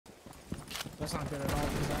That's not good at all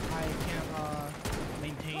because I can't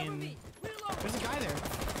maintain. There's a guy there.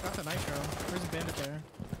 Got the nitro. There's a bandit there.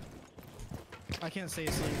 I can't stay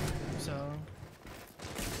safe, so.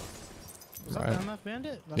 Was that the MF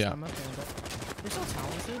bandit? That's the MF bandit. You're so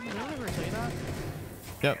talented. Did anyone ever tell you that?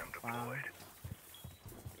 Yep. Wow.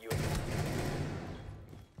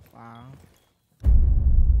 Wow.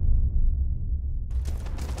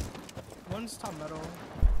 One's top metal.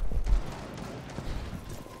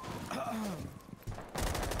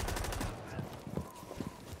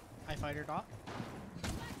 I fighter dot.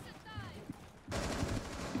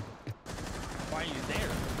 Why are you there?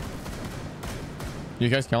 You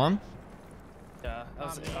guys kill him? Yeah, that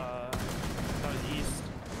was east.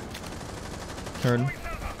 Turn.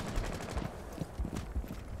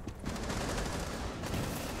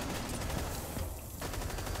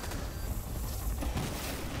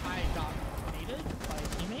 I got needed by a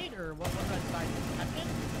teammate, or what was that side? Captain?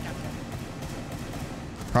 Captain.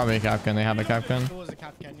 Probably a Capcan. They have a Capcan. It was a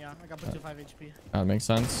Capcan, yeah. I got put to 5 HP. That makes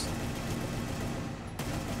sense.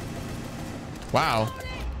 Wow.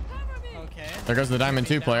 Okay. There goes the Diamond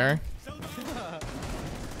 2 player.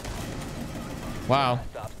 Wow.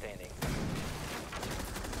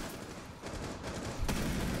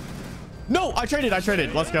 No, I traded.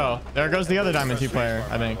 Let's go. There goes the other Diamond 2 player,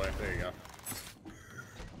 I think. There you go.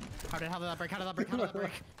 How did that break? How did that break? How did that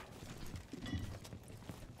break?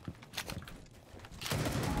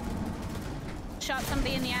 Shot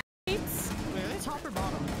somebody in the ass. Wait, are they top or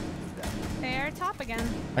bottom? They are top again.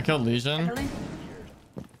 I killed Legion. Really?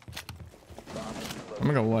 I'm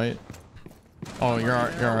gonna go white. Oh, you're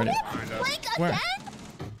already. Blink Where? again?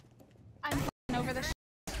 I'm f***ing over the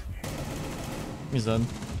He's dead.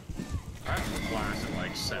 I have to blast at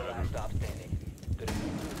like 7.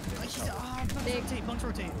 Punch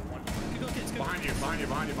rotate. Go, kids, go. Behind you.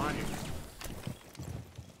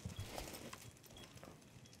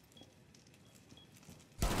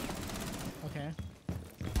 Okay.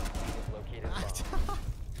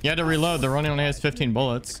 You had to reload. The running only has 15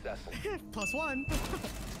 bullets. +1.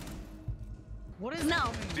 What is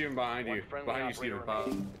No. Steven behind you. Behind you,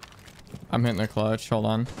 Steven. I'm hitting the clutch. Hold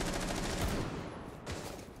on.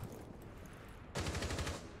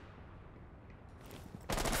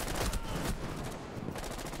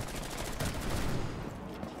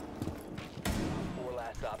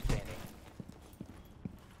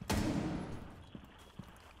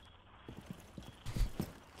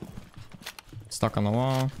 Stuck on the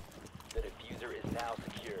wall. The diffuser is now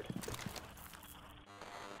secured.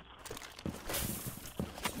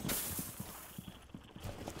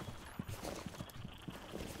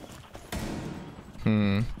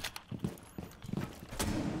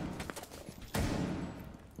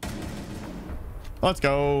 Let's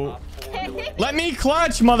go. Let me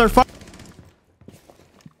clutch, motherfucker.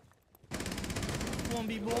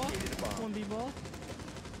 1B ball. 1B ball.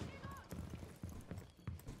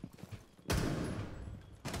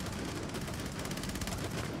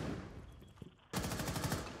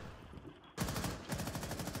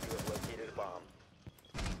 You have located a bomb.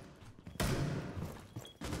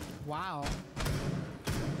 Wow.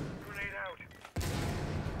 Grenade out.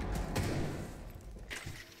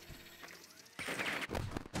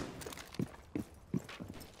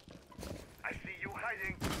 I see you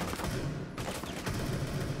hiding.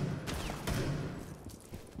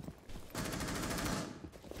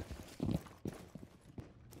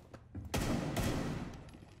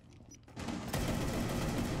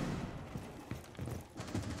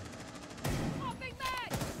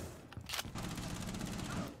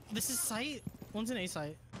 This is site. One's an A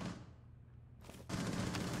site.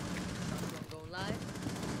 Go live.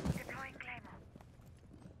 Deploying Claymore.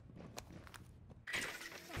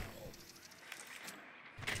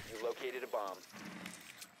 You located a bomb.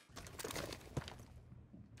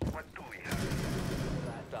 What do we have?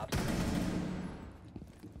 Last op.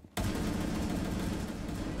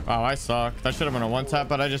 Wow, I suck. That should have been a one tap,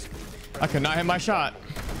 but I could not hit my shot.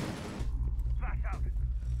 Flash out.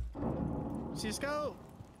 CSGO.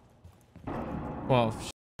 Well,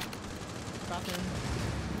 Got him.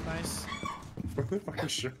 Nice. What the fuck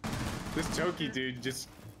is shit? This Toki dude just.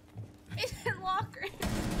 It's in locker.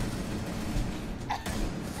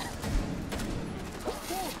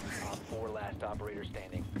 Four last operator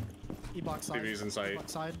standing. E-box side. TV's in sight.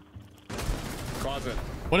 E-box side. Closet.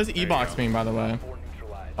 what does E-box mean, by the way? Four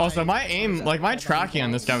neutralized. Oh, so my aim, like my tracking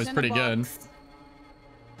on this guy was pretty good.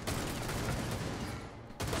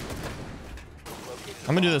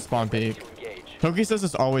 I'm gonna do the spawn peek. To engage. Toki says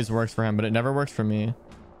this always works for him, but it never works for me.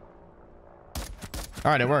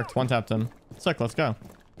 All right, it worked. One tapped him. Sick, let's go.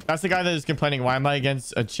 That's the guy that is complaining, why am I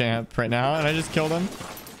against a champ right now? And I just killed him.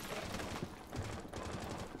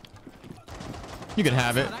 You can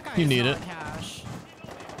have it. That guy You is need not it. Cash.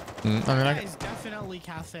 I mean, That guy is definitely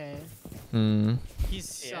cafe.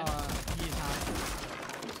 He's Yeah. he's half.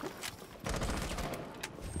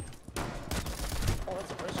 Oh,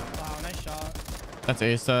 that's a first one. Wow, nice shot. that's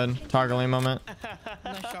A stud. Toggling moment.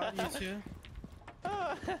 Nice shot, you too.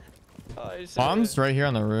 Oh, he's Bombs right here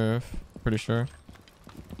on the roof. Pretty sure.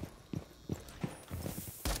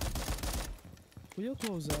 Will you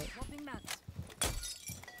close up? Swapping mats.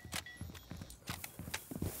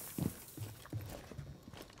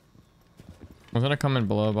 Was gonna come in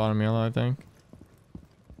below bottom yellow, I think.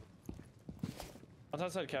 One's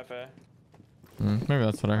outside cafe. Maybe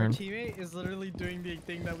that's what I Our heard. teammate is literally doing the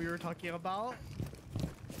thing that we were talking about.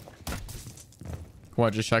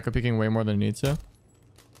 What? Just Shaco peeking way more than he needs to?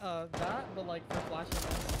 That, but like for flashiness.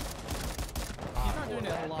 He's not doing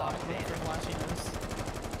it a lot for flashiness.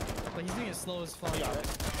 Like he's doing it slow as fuck.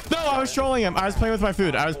 No, I was trolling him. I was playing with my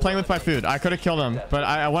food. I could have killed him, but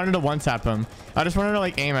I wanted to one-tap him. I just wanted to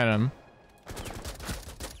like aim at him.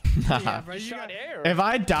 Yeah, bro, you Shot got air. If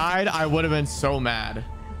I died, I would have been so mad.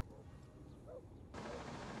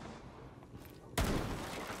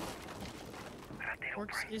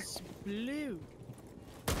 Orcs is blue.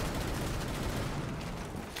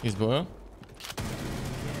 He's blue?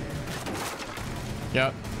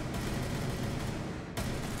 Yep.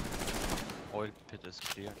 Oil pit is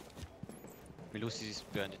clear. Melusi is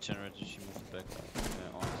behind the generator, she moved back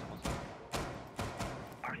on someone's.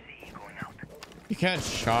 RCE going out. You can't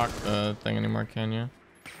shock the thing anymore, can you?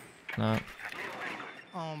 No.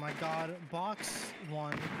 Oh my god, box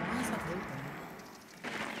one. Why is that open?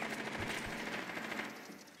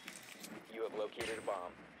 You have located a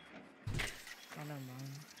bomb. Oh, never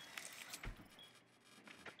mind.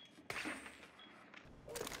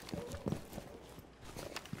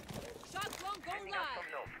 Shot won't go Sending out live. some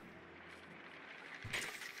love.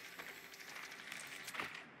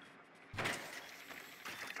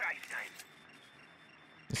 Surprise time.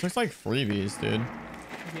 This looks like freebies, dude.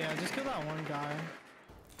 Yeah, just kill that one guy.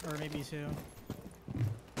 Or maybe two.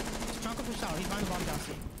 Chunk will push out. He's behind the bomb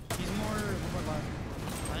castle. He's more left.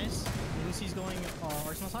 Nice. Lucy's going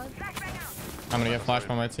arsenal side. I'm gonna get flashed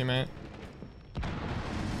by my teammate.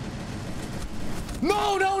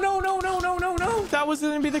 No, no, no, no, no, no, no, no. That was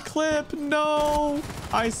gonna be the clip. No.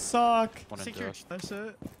 I suck. One in Secure. dirt. That's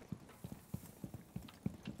it.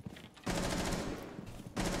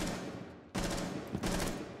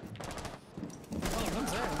 Oh,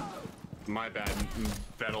 one's there. My bad.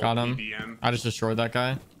 Battle Got him. BBM. I just destroyed that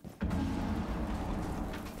guy.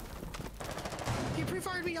 He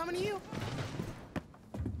pre-fired me. I'm gonna you.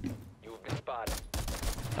 You have been spotted.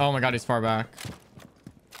 Oh my god, he's far back.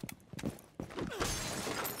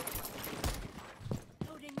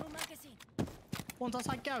 Loading new magazine. One's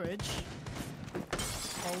outside garage.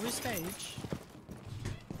 Always stage.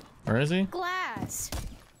 Where is he? Glass.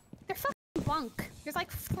 They're fucking bunk. There's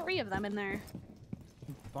like 3 of them in there.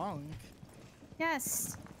 Bonk.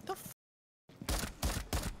 Yes. The f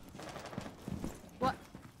What?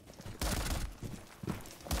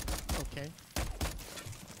 Okay.